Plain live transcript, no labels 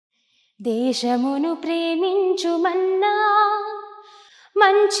దేశమును ప్రేమించుమన్నా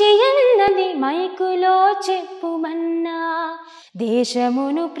మంచి అన్నది మైకులో చెప్పుమన్నా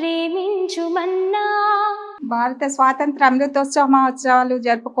దేశమును ప్రేమించుమన్నా. భారత స్వాతంత్ర అమృతోత్సవ మహోత్సవాలు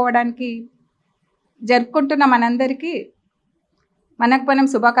జరుపుకుంటున్న మనందరికీ మనం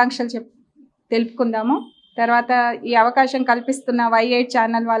శుభాకాంక్షలు తెలుపుకుందాము. తర్వాత ఈ అవకాశం కల్పిస్తున్న Y8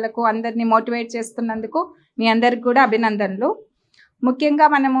 ఛానల్ వాళ్ళకు అందరినీ మోటివేట్ చేస్తున్నందుకు మీ అందరికి కూడా అభినందనలు. ముఖ్యంగా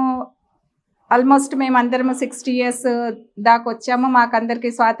మనము ఆల్మోస్ట్ మేమందరము 60 years దాకా వచ్చాము. మాకందరికీ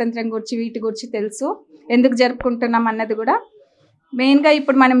స్వాతంత్రం గురించి వీటి గురించి తెలుసు, ఎందుకు జరుపుకుంటున్నాం అన్నది కూడా. మెయిన్గా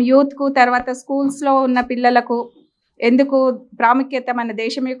ఇప్పుడు మనం యూత్కు తర్వాత స్కూల్స్లో ఉన్న పిల్లలకు ఎందుకు ప్రాముఖ్యత, మన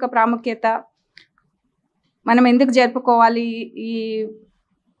దేశం యొక్క ప్రాముఖ్యత, మనం ఎందుకు జరుపుకోవాలి ఈ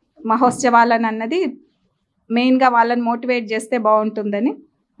మహోత్సవాలను అన్నది మెయిన్గా వాళ్ళని మోటివేట్ చేస్తే బాగుంటుందని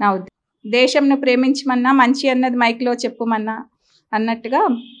నా ఉద్దేశం. దేశంను ప్రేమించమన్నా మంచి అన్నది మైక్లో చెప్పుమన్నా అన్నట్టుగా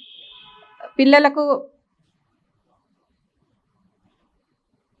పిల్లలకు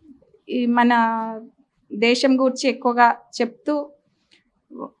ఈ మన దేశం గురించి ఎక్కువగా చెప్తూ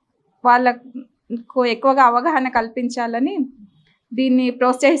వాళ్ళకు ఎక్కువగా అవగాహన కల్పించాలని దీన్ని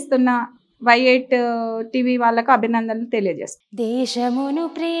ప్రోత్సహిస్తున్న Y8 టీవీ వాళ్ళకు అభినందనలు తెలియజేస్తాను. దేశమును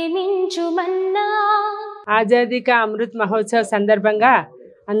ప్రేమించుమన్నా. ఆజాదీ కా అమృత్ మహోత్సవ్ సందర్భంగా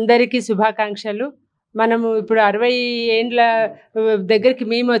అందరికీ శుభాకాంక్షలు. మనము ఇప్పుడు 60 ఏండ్ల దగ్గరికి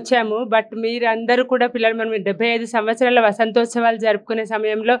మేము వచ్చాము. బట్ మీరు అందరూ కూడా పిల్లలు, మనం 75 సంవత్సరాల వసంతోత్సవాలు జరుపుకునే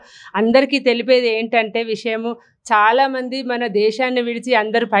సమయంలో అందరికీ తెలిపేది ఏంటంటే విషయము, చాలామంది మన దేశాన్ని విడిచి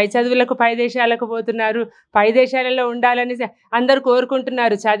అందరూ పై చదువులకు పై దేశాలకు పోతున్నారు. పై దేశాలలో ఉండాలని అందరూ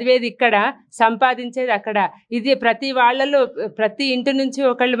కోరుకుంటున్నారు. చదివేది ఇక్కడ, సంపాదించేది అక్కడ. ఇది ప్రతి వాళ్ళలో, ప్రతి ఇంటి నుంచి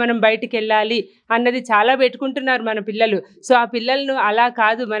ఒకళ్ళు మనం బయటికి వెళ్ళాలి అన్నది చాలా పెట్టుకుంటున్నారు మన పిల్లలు. సో ఆ పిల్లలను అలా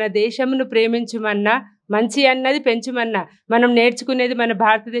కాదు, మన దేశమును ప్రేమించుమన్నా మంచి అన్నది పెంచుమన్నా. మనం నేర్చుకునేది మన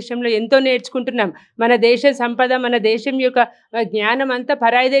భారతదేశంలో ఎంతో నేర్చుకుంటున్నాం. మన దేశ సంపద, మన దేశం యొక్క జ్ఞానం అంతా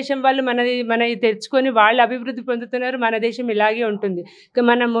పరాయి దేశం వాళ్ళు మనది తెచ్చుకొని వాళ్ళు అభివృద్ధి పొందుతున్నారు. మన దేశం ఇలాగే ఉంటుంది.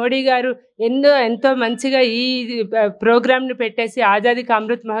 మన మోడీ గారు ఎంతో మంచిగా ఈ ప్రోగ్రామ్ని పెట్టేసి ఆజాదీ కా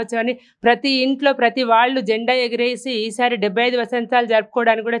అమృత్ మహోత్సవాన్ని ప్రతి ఇంట్లో ప్రతి వాళ్ళు జెండా ఎగిరేసి ఈసారి 75 వసంతాలు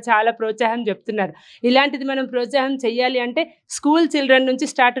జరుపుకోవడానికి కూడా చాలా ప్రోత్సాహం చెప్తున్నారు. ఇలాంటిది మనం ప్రోత్సాహం చెయ్యాలి అంటే స్కూల్ చిల్డ్రన్ నుంచి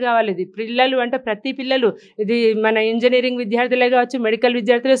స్టార్ట్ కావాలి. ఇది పిల్లలు అంటే ప్రతి పిల్లలు, ఇది మన ఇంజనీరింగ్ విద్యార్థులే కావచ్చు, మెడికల్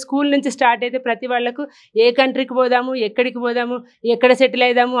విద్యార్థులు, స్కూల్ నుంచి స్టార్ట్ అయితే ప్రతి వాళ్లకు ఏ కంట్రీకి పోదాము, ఎక్కడికి పోదాము, ఎక్కడ సెటిల్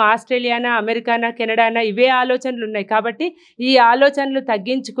అయిదాము, ఆస్ట్రేలియానా, అమెరికానా, కెనడానా, ఇవే ఆలోచనలు ఉన్నాయి. కాబట్టి ఈ ఆలోచనలు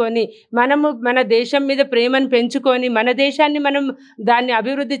తగ్గించుకొని మనము మన దేశం మీద ప్రేమను పెంచుకొని మన దేశాన్ని మనం దాన్ని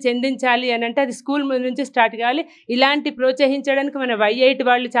అభివృద్ధి చెందించాలి అని అంటే అది స్కూల్ నుంచి స్టార్ట్ కావాలి. ఇలాంటి ప్రోత్సహించడానికి మన Y8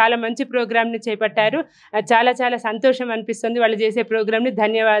 వాళ్ళు చాలా మంచి ప్రోగ్రామ్ని చేపట్టారు. చాలా చాలా సంతోషం అనిపిస్తుంది వాళ్ళు చేసే ప్రోగ్రామ్ని.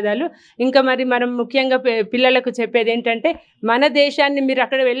 ధన్యవాదాలు. ఇంకా మరి మనం ముఖ్యంగా పిల్లలకు చెప్పేది ఏంటంటే, మన దేశాన్ని మీరు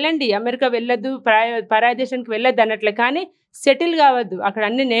అక్కడ వెళ్ళండి, అమెరికా వెళ్ళొద్దు, పరాయి దేశానికి వెళ్ళొద్దు అన్నట్లే, కానీ సెటిల్ కావద్దు. అక్కడ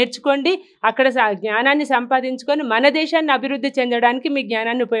అన్ని నేర్చుకోండి, అక్కడ జ్ఞానాన్ని సంపాదించుకొని మన దేశాన్ని అభివృద్ధి చెందడానికి మీ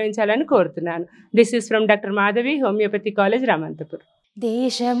జ్ఞానాన్ని ఉపయోగించాలని కోరుతున్నాను. This is from doctor Madhavi, homeopathy college, Ramanthapur.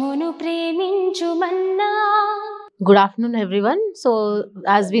 దేశమును ప్రేమించుమన్నా. Good afternoon, everyone. So,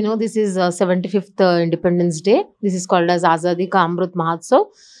 as we know, this is 75th Independence Day. This is called as Azadi Ka Amrut Mahotsav.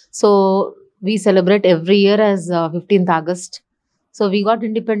 So, we celebrate every year as 15th August. So, we got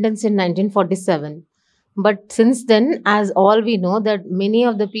independence in 1947. But since then, as all we know, that many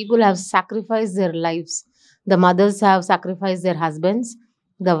of the people have sacrificed their lives. The mothers have sacrificed their husbands.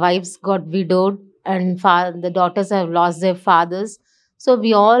 The wives got widowed, and the daughters have lost their fathers. So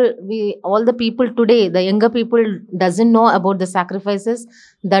all the people today, the younger people doesn't know about the sacrifices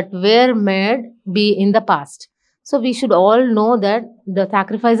that were made in the past. So we should all know that the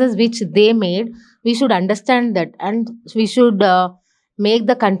sacrifices which they made, we should understand that, and we should make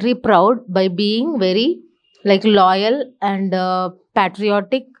the country proud by being very loyal and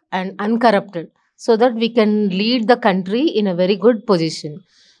patriotic and uncorrupted, so that we can lead the country in a very good position.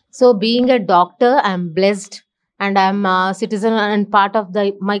 So being a doctor, I am blessed. And I am a citizen and part of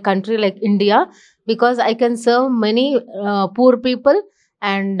my country like India, because I can serve many poor people,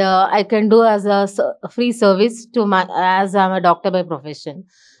 and I can do as a free service as I am a doctor by profession.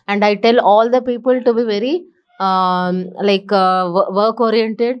 And I tell all the people to be very work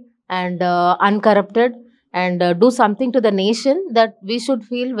oriented and uncorrupted, and do something to the nation that we should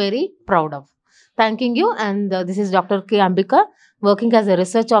feel very proud of. Thanking you, and this is Dr. K. Ambika, working as a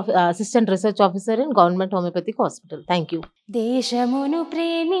assistant research officer in Government Homeopathic Hospital. Thank you. దేశమును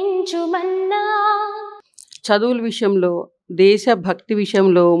ప్రేమించుమన్నా. చదువుల విషయంలో, దేశభక్తి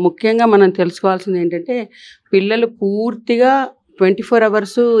విషయంలో ముఖ్యంగా మనం తెలుసుకోవాల్సింది ఏంటంటే, పిల్లలు పూర్తిగా 24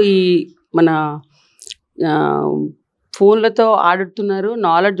 hours ఈ మన ఫోన్లతో ఆడుతున్నారు,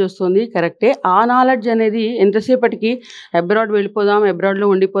 నాలెడ్జ్ వస్తుంది కరెక్టే. ఆ నాలెడ్జ్ అనేది ఎంతసేపటికి అబ్రాడ్ వెళ్ళిపోదాం, అబ్రాడ్లో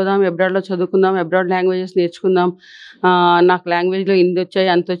ఉండిపోదాం, అబ్రాడ్లో చదువుకుందాం, అబ్రాడ్ లాంగ్వేజెస్ నేర్చుకుందాం, నాకు లాంగ్వేజ్లో ఇన్ని వచ్చాయి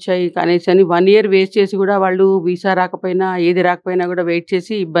అంత వచ్చాయి అనేసి అని 1 year వేస్ట్ చేసి కూడా వాళ్ళు వీసా రాకపోయినా ఏది రాకపోయినా కూడా వెయిట్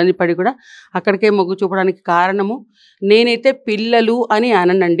చేసి ఇబ్బంది పడి కూడా అక్కడికే మొగ్గు చూపడానికి కారణము నేనైతే పిల్లలు అని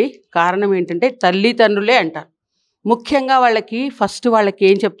అననండి. కారణం ఏంటంటే తల్లిదండ్రులే అంటారు. ముఖ్యంగా వాళ్ళకి ఫస్ట్ వాళ్ళకి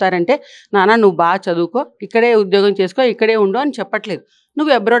ఏం చెప్తారంటే, నాన్న నువ్వు బాగా చదువుకో, ఇక్కడే ఉద్యోగం చేసుకో, ఇక్కడే ఉండు అని చెప్పట్లేదు.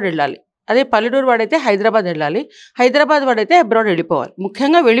 నువ్వు అబ్రాడ్ వెళ్ళాలి. అదే పల్లెటూరు వాడైతే హైదరాబాద్ వెళ్ళాలి, హైదరాబాద్ వాడైతే అబ్రాడ్ వెళ్ళిపోవాలి.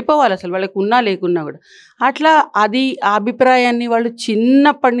 ముఖ్యంగా వెళ్ళిపోవాలి అసలు వాళ్ళకి ఉన్నా లేకున్నా కూడా. అట్లా అది ఆ అభిప్రాయాన్ని వాళ్ళు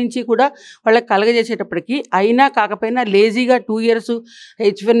చిన్నప్పటి నుంచి కూడా వాళ్ళకి కలగజేసేటప్పటికి అయినా కాకపోయినా లేజీగా 2 years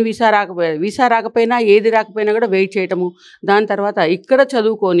H1 వీసా రాకపోయినా ఏది రాకపోయినా కూడా వెయిట్ చేయటము. దాని తర్వాత ఇక్కడ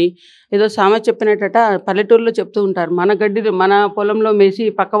చదువుకొని ఏదో సామెత చెప్పినట్టట పల్లెటూరులో చెప్తూ ఉంటారు, మన గడ్డిలో మన పొలంలో మేసి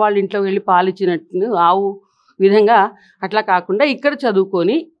పక్క వాళ్ళ ఇంట్లో వెళ్ళి పాలిచ్చినట్టు ఆవు విధంగా. అట్లా కాకుండా ఇక్కడ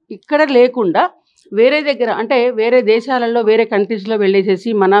చదువుకొని ఇక్కడ లేకుండా వేరే దగ్గర అంటే వేరే దేశాలలో వేరే కంట్రీస్లో వెళ్ళేసేసి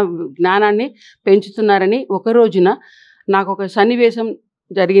మన జ్ఞానాన్ని పెంచుతున్నారని ఒక రోజున నాకు ఒక సన్నివేశం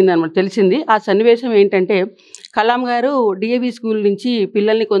జరిగిందనమాట, తెలిసింది. ఆ సన్నివేశం ఏంటంటే, కలాం గారు డిఏవి స్కూల్ నుంచి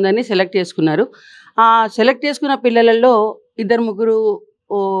పిల్లల్ని కొందరిని సెలెక్ట్ చేసుకున్నారు. ఆ సెలెక్ట్ చేసుకున్న పిల్లలలో 2-3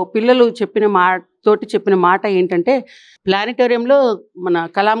 పిల్లలు చెప్పిన మాట ఏంటంటే, ప్లానిటోరియంలో మన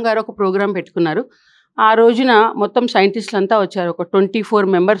కలాం గారు ఒక ప్రోగ్రాం పెట్టుకున్నారు. ఆ రోజున మొత్తం సైంటిస్టులు అంతా వచ్చారు, ఒక 24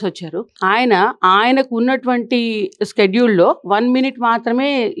 members వచ్చారు. ఆయనకు ఉన్నటువంటి స్కెడ్యూల్లో 1 minute మాత్రమే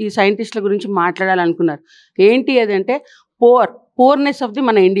ఈ సైంటిస్టుల గురించి మాట్లాడాలనుకున్నారు. ఏంటి అదంటే పోర్నెస్ ఆఫ్ ది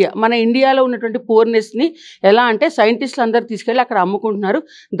మన ఇండియాలో ఉన్నటువంటి పోర్నెస్ని ఎలా అంటే సైంటిస్టులు అందరూ తీసుకెళ్ళి అక్కడ అమ్ముకుంటున్నారు.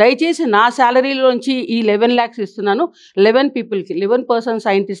 దయచేసి నా శాలరీలోంచి ఈ 11 lakhs ఇస్తున్నాను, 11 person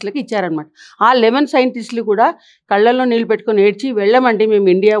సైంటిస్టులకి ఇచ్చారనమాట. ఆ 11 సైంటిస్టులు కూడా కళ్ళల్లో నీళ్ళు పెట్టుకొని ఏడ్చి వెళ్ళమండి, మేము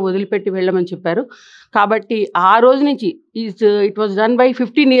ఇండియా వదిలిపెట్టి వెళ్ళమని చెప్పారు. కాబట్టి ఆ రోజు నుంచి it was done by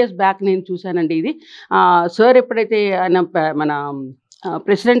 15 years back నేను చూశానండి ఇది. సార్ ఎప్పుడైతే మన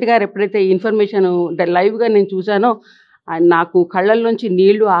ప్రెసిడెంట్ గారు ఎప్పుడైతే ఇన్ఫర్మేషన్ లైవ్గా నేను చూశానో నాకు కళ్ళల్లోంచి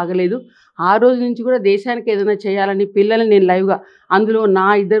నీళ్లు ఆగలేదు. ఆ రోజు నుంచి కూడా దేశానికి ఏదైనా చేయాలని పిల్లల్ని నేను లైవ్గా, అందులో నా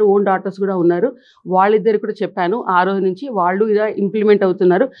 2 own daughters కూడా ఉన్నారు, వాళ్ళిద్దరు కూడా చెప్పాను. ఆ రోజు నుంచి వాళ్ళు ఇలా ఇంప్లిమెంట్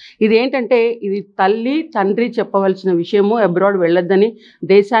అవుతున్నారు. ఇదేంటంటే ఇది తల్లి తండ్రి చెప్పవలసిన విషయము. అబ్రాడ్ వెళ్ళొద్దని,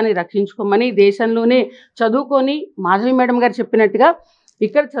 దేశాన్ని రక్షించుకోమని, దేశంలోనే చదువుకొని మాధవి మేడం గారు చెప్పినట్టుగా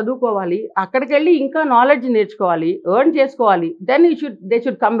ఇక్కడ చదువుకోవాలి, అక్కడికి వెళ్ళి ఇంకా నాలెడ్జ్ నేర్చుకోవాలి, ఎర్న్ చేసుకోవాలి. Then they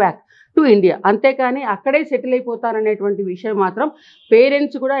should come back to India. అంతేకాని అక్కడే సెటిల్ అయిపోతారనేటువంటి విషయం మాత్రం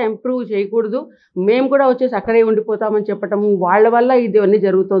పేరెంట్స్ కూడా ఇంప్రూవ్ చేయకూడదు. మేము కూడా వచ్చేసి అక్కడే ఉండిపోతామని చెప్పటము, వాళ్ళ వల్ల ఇవన్నీ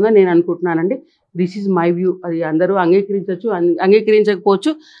జరుగుతుందని నేను అనుకుంటున్నానండి. This is my view. అది అందరూ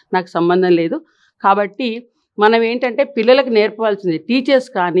అంగీకరించకపోవచ్చు, నాకు సంబంధం లేదు. కాబట్టి మనం ఏంటంటే పిల్లలకు నేర్పవలసింది,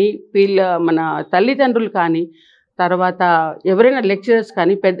 టీచర్స్ కానీ మన తల్లిదండ్రులు కానీ, తర్వాత ఎవరైనా లెక్చరర్స్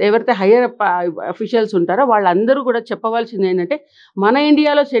కానీ ఎవరైతే హయ్యర్ అఫీషియల్స్ ఉంటారో వాళ్ళందరూ కూడా చెప్పవలసింది ఏంటంటే, మన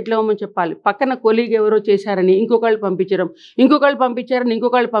ఇండియాలో సెటిల్ అవ్వమని చెప్పాలి. పక్కన కొలీగ్ ఎవరో చేశారని ఇంకొకళ్ళు పంపించడం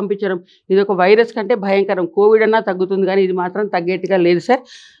ఇది ఒక వైరస్ కంటే భయంకరం. కోవిడ్ అన్నా తగ్గుతుంది కానీ ఇది మాత్రం తగ్గేట్టుగా లేదు సార్.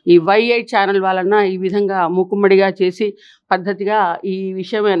 ఈ Y8 ఛానల్ వాళ్ళన్నా ఈ విధంగా మూకుమ్మడిగా చేసి పద్ధతిగా ఈ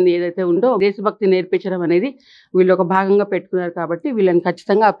విషయం ఏదైతే ఉందో దేశభక్తి నేర్పించడం అనేది వీళ్ళు ఒక భాగంగా పెట్టుకున్నారు. కాబట్టి వీళ్ళని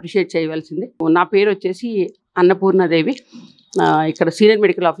ఖచ్చితంగా అప్రిషియేట్ చేయవలసింది. నా పేరు వచ్చేసి అన్నపూర్ణదేవి. ఇక్కడ సీనియర్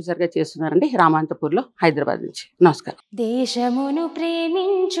మెడికల్ ఆఫీసర్గా చేస్తున్నారండి, రామాంతపూర్లో, హైదరాబాద్ నుంచి. నమస్కారం. దేశమును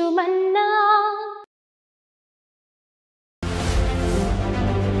ప్రేమించుమన్నా